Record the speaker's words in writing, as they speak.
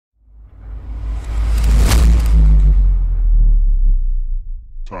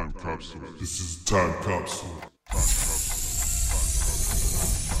This is Time Capsule.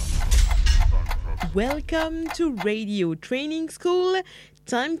 Welcome to Radio Training School,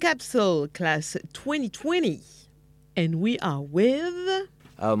 Time Capsule, Class 2020. And we are with...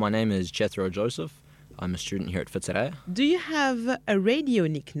 My name is Jethro Joseph. I'm a student here at Fitzroy. Do you have a radio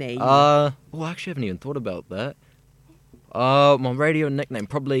nickname? Well, actually, I haven't even thought about that. My radio nickname,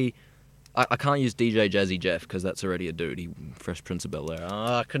 probably... I can't use DJ Jazzy Jeff, because that's already a dude. Fresh Prince of Bel-Air.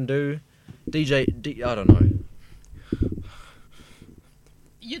 I can do I don't know.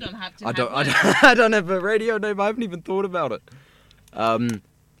 You don't have to I don't have a radio name. I haven't even thought about it.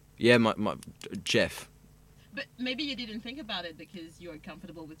 Yeah, my Jeff. But maybe you didn't think about it because you're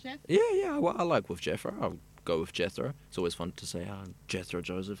comfortable with Jeff? Yeah, well, I like with Jethro. I'll go with Jethro. It's always fun to say, Jethro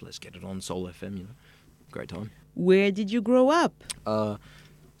Joseph, let's get it on Soul FM, you know. Great time. Where did you grow up?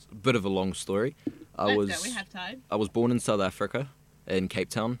 A bit of a long story. Don't we have time? I was born in South Africa, in Cape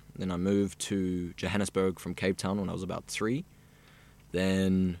Town. Then I moved to Johannesburg from Cape Town when I was about 3.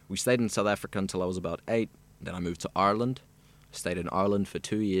 Then we stayed in South Africa until I was about 8. Then I moved to Ireland. Stayed in Ireland for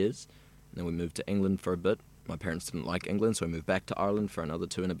 2 years. Then we moved to England for a bit. My parents didn't like England, so we moved back to Ireland for another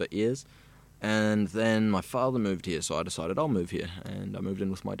 2 and a bit years. And then my father moved here, so I decided I'll move here. And I moved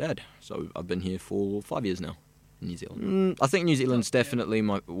in with my dad. So I've been here for 5 years now in New Zealand. I think New Zealand's definitely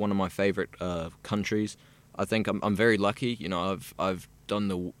one of my favourite countries. I think I'm very lucky. You know, I've done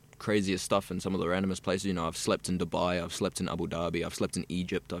the craziest stuff in some of the randomest places. You know, I've slept in Dubai, I've slept in Abu Dhabi, I've slept in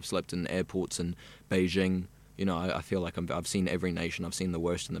Egypt, I've slept in airports in Beijing. You know, I feel like I've seen every nation. I've seen the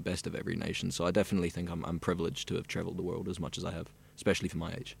worst and the best of every nation. So I definitely think I'm privileged to have travelled the world as much as I have, especially for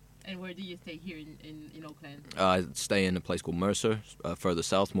my age. And where do you stay here in Auckland? I stay in a place called Mercer, further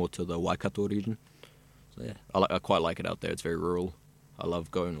south, more to the Waikato region. So yeah, I quite like it out there. It's very rural. I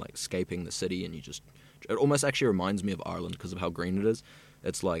love going, like, escaping the city, and it almost actually reminds me of Ireland because of how green it is.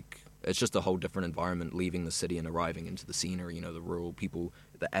 It's just a whole different environment, leaving the city and arriving into the scenery, you know, the rural people,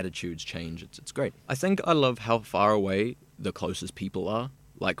 the attitudes change. It's great. I think I love how far away the closest people are.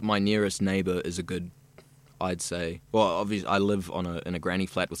 Like, my nearest neighbour is a good, I'd say, well, obviously I live in a granny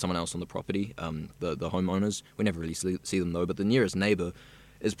flat with someone else on the property, the homeowners. We never really see them though, but the nearest neighbour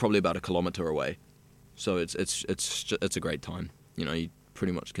is probably about 1 kilometre away. So it's a great time. You know, you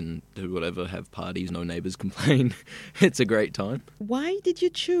pretty much can do whatever, have parties, no neighbours complain. It's a great time. Why did you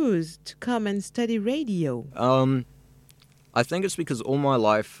choose to come and study radio? I think it's because all my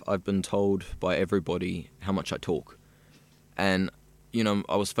life I've been told by everybody how much I talk. And, you know,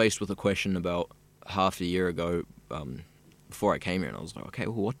 I was faced with a question about half a year ago before I came here, and I was like, okay,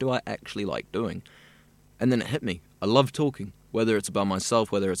 well, what do I actually like doing? And then it hit me. I love talking, whether it's about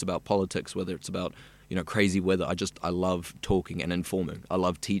myself, whether it's about politics, whether it's about, you know, crazy weather. I love talking and informing. I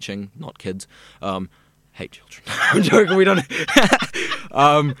love teaching, not kids. Hate children. I'm joking, we don't...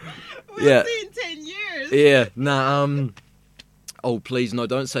 We'll see in 10 years. Yeah, nah, oh, please, no,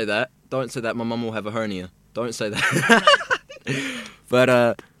 don't say that. Don't say that, my mum will have a hernia. Don't say that.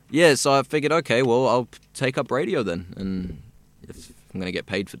 But, yeah, so I figured, okay, well, I'll take up radio then. And if I'm going to get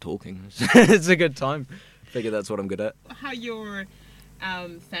paid for talking, it's a good time. Figure that's what I'm good at. How your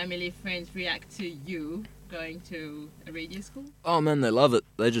family, friends react to you going to a radio school? Oh man, they love it.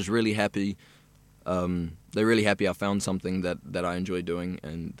 They're just really happy. They're really happy I found something that I enjoy doing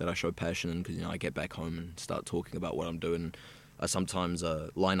and that I show passion in, because, you know, I get back home and start talking about what I'm doing. I sometimes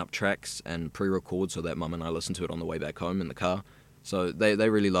line up tracks and pre-record so that Mum and I listen to it on the way back home in the car. So they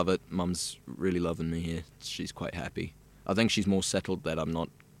really love it. Mum's really loving me here. She's quite happy. I think she's more settled that I'm not,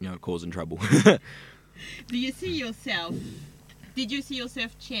 you know, causing trouble. Did you see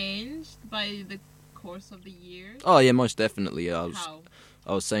yourself changed by the course of the years? Oh yeah, most definitely. How?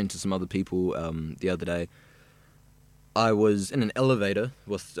 I was saying to some other people the other day, I was in an elevator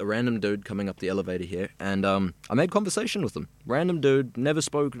with a random dude coming up the elevator here, and I made conversation with him. Random dude, never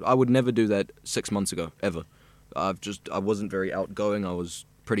spoke. I would never do that 6 months ago, ever. I wasn't very outgoing. I was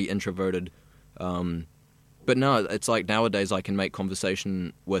pretty introverted. But no, it's like nowadays I can make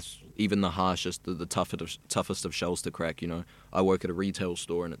conversation with even the harshest, the toughest of shells to crack, you know. I work at a retail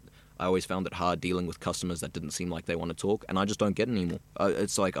store, and I always found it hard dealing with customers that didn't seem like they want to talk, and I just don't get it anymore.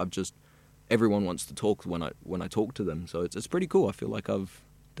 It's like everyone wants to talk when I talk to them, so it's pretty cool. I feel like I've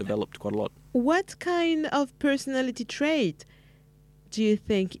developed quite a lot. What kind of personality trait do you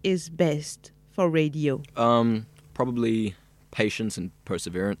think is best for radio? Probably patience and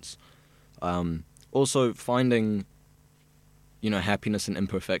perseverance. Also finding, you know, happiness in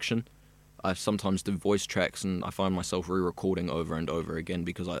imperfection. I sometimes do voice tracks and I find myself re-recording over and over again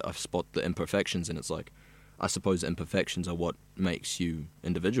because I spot the imperfections, and it's like, I suppose imperfections are what makes you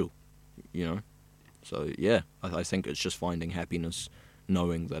individual, you know? So yeah, I think it's just finding happiness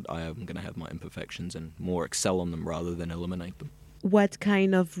knowing that I am going to have my imperfections and more excel on them rather than eliminate them. What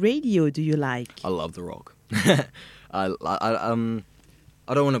kind of radio do you like? I love the rock. I don't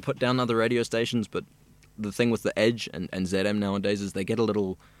want to put down other radio stations, but the thing with the Edge and ZM nowadays is they get a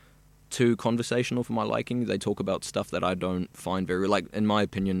little too conversational for my liking. They talk about stuff that I don't find very... Like, in my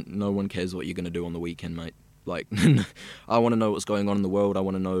opinion, no one cares what you're going to do on the weekend, mate. Like, I want to know what's going on in the world. I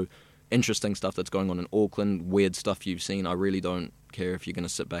want to know interesting stuff that's going on in Auckland, weird stuff you've seen. I really don't care if you're going to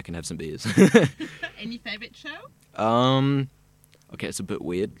sit back and have some beers. Any favorite show? Okay, it's a bit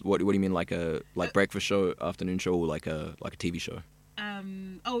weird. What do you mean, like breakfast show, afternoon show, or like a TV show?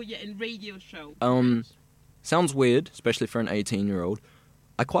 In radio show. Sounds weird, especially for an 18-year-old.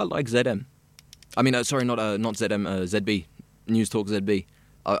 I quite like ZM. I mean, not ZM, ZB, News Talk ZB.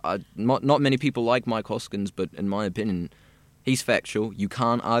 Not many people like Mike Hoskins, but in my opinion, he's factual. You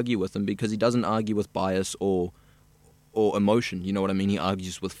can't argue with him because he doesn't argue with bias or emotion. You know what I mean? He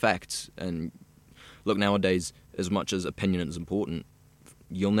argues with facts. And look, nowadays, as much as opinion is important,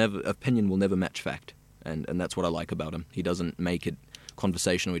 opinion will never match fact. And that's what I like about him. He doesn't make it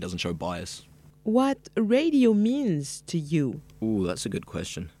conversational. He doesn't show bias. What radio means to you? Ooh, that's a good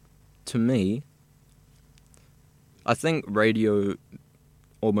question. To me, I think radio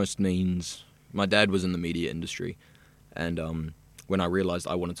almost means... My dad was in the media industry, and when I realized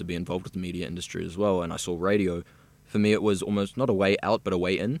I wanted to be involved with the media industry as well, and I saw radio, for me it was almost not a way out, but a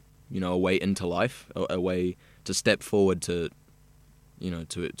way in. A way into life, a way to step forward to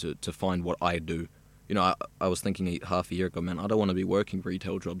find what I do. I was thinking half a year ago, man, I don't want to be working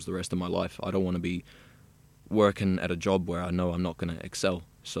retail jobs the rest of my life. I don't want to be working at a job where I know I'm not going to excel.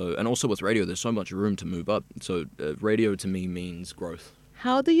 So, and also with radio, there's so much room to move up. So radio to me means growth.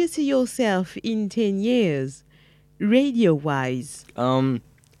 How do you see yourself in 10 years, radio-wise? Well,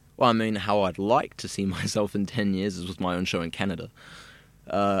 I mean, how I'd like to see myself in 10 years is with my own show in Canada.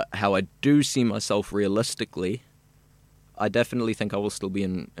 How I do see myself realistically, I definitely think I will still be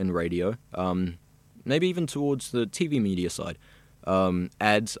in radio. Maybe even towards the TV media side.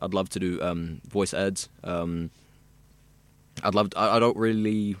 Ads, I'd love to do voice ads. I'd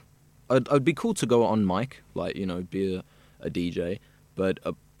be cool to go on mic, like, be a DJ, but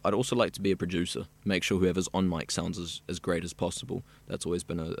I'd also like to be a producer, make sure whoever's on mic sounds as great as possible. That's always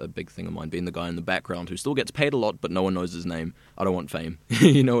been a big thing of mine, being the guy in the background who still gets paid a lot, but no one knows his name. I don't want fame.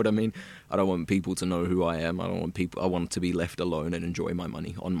 You know what I mean? I don't want people to know who I am. I want to be left alone and enjoy my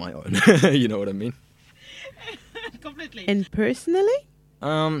money on my own. You know what I mean? Completely. And personally?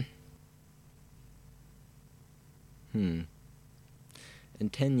 In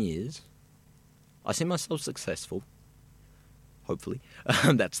 10 years, I see myself successful. Hopefully.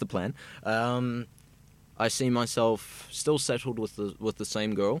 That's the plan. I see myself still settled with the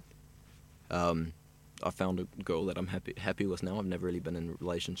same girl. I found a girl that I'm happy with now. I've never really been in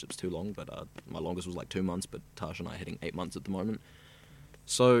relationships too long, but my longest was like 2 months, but Tasha and I are hitting 8 months at the moment.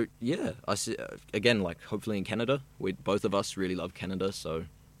 So, yeah, I see, again, like, hopefully in Canada. Both of us really love Canada, so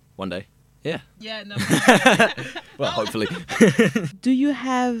one day, yeah. Yeah, no. Well, hopefully. Do you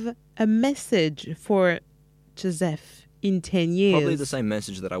have a message for Joseph in 10 years? Probably the same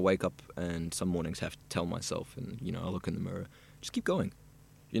message that I wake up and some mornings have to tell myself, and, I look in the mirror. Just keep going.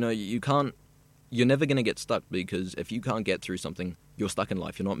 You're never going to get stuck, because if you can't get through something, you're stuck in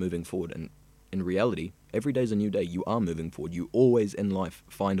life. You're not moving forward, and in reality, every day's a new day. You are moving forward. You always in life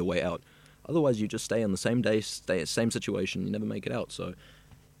find a way out. Otherwise, you just stay on the same day, same situation. You never make it out. So,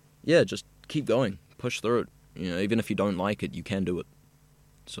 yeah, just keep going. Push through it. Even if you don't like it, you can do it.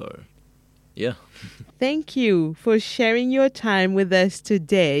 So, yeah. Thank you for sharing your time with us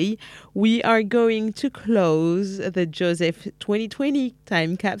today. We are going to close the Joseph 2020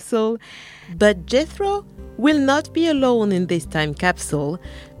 time capsule. But Jethro will not be alone in this time capsule,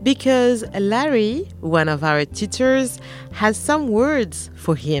 because Larry, one of our tutors, has some words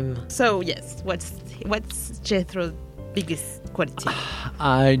for him. So yes, what's Jethro's biggest quality?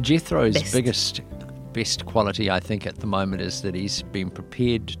 Jethro's best quality, I think, at the moment is that he's been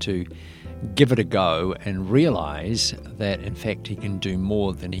prepared to give it a go and realise that, in fact, he can do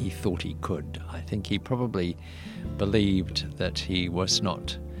more than he thought he could. I think he probably believed that he was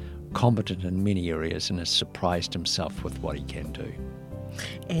not competent in many areas and has surprised himself with what he can do.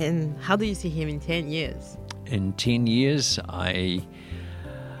 And how do you see him in 10 years? In 10 years, I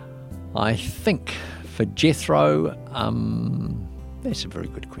think for Jethro, that's a very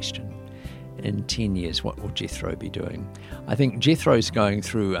good question. In 10 years, what will Jethro be doing? I think Jethro's going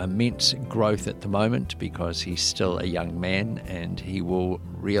through immense growth at the moment because he's still a young man, and he will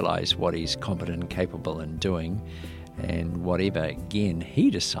realise what he's competent and capable in doing, and whatever, again, he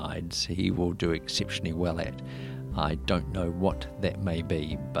decides he will do exceptionally well at. I don't know what that may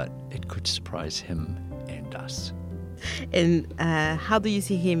be, but it could surprise him and us. And how do you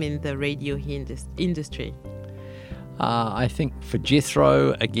see him in the radio industry? I think for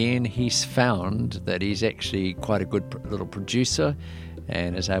Jethro, again, he's found that he's actually quite a good little producer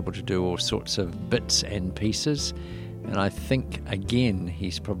and is able to do all sorts of bits and pieces. And I think, again,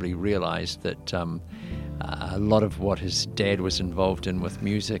 he's probably realised that a lot of what his dad was involved in with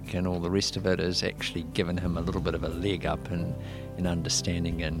music and all the rest of it has actually given him a little bit of a leg up in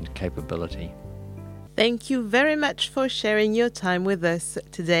understanding and capability. Thank you very much for sharing your time with us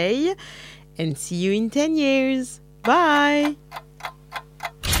today, and see you in 10 years. Bye!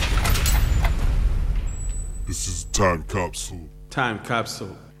 This is Time Capsule. Time Capsule.